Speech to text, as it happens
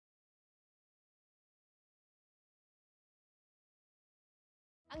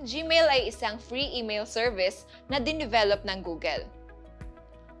Ang Gmail ay isang free email service na dinevelop ng Google.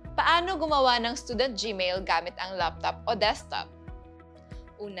 Paano gumawa ng student Gmail gamit ang laptop o desktop?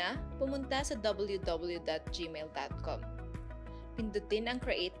 Una, pumunta sa www.gmail.com. Pindutin ang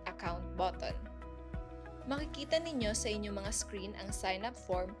Create Account button. Makikita ninyo sa inyong mga screen ang sign-up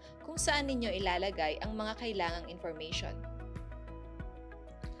form kung saan ninyo ilalagay ang mga kailangang information.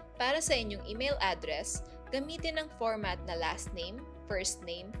 Para sa inyong email address, gamitin ang format na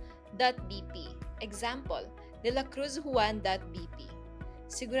lastnamefirstname.bp. Example, delacruzjuan.bp.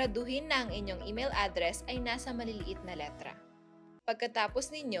 Siguraduhin na ang inyong email address ay nasa maliliit na letra.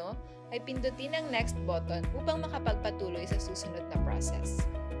 Pagkatapos ninyo, ay pindutin ang Next button upang makapagpatuloy sa susunod na process.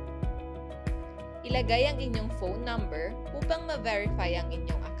 Ilagay ang inyong phone number upang ma-verify ang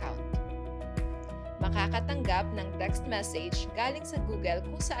inyong account. Makakatanggap ng text message galing sa Google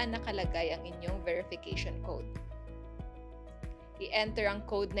kung saan nakalagay ang inyong verification code. I-enter ang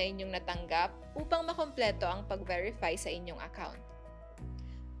code na inyong natanggap upang makompleto ang pag-verify sa inyong account.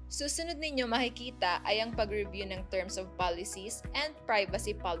 Susunod ninyo makikita ay ang pag-review ng Terms of Policies and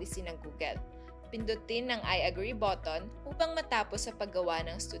Privacy Policy ng Google. Pindutin ang I agree button upang matapos sa paggawa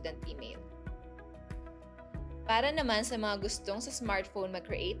ng student email. Para naman sa mga gustong sa smartphone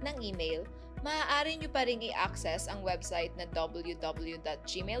mag-create ng email, maaari nyo pa rin i-access ang website na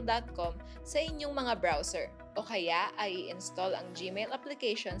www.gmail.com sa inyong mga browser o kaya ay i-install ang Gmail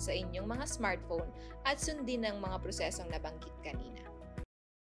application sa inyong mga smartphone at sundin ang mga prosesong nabanggit kanina.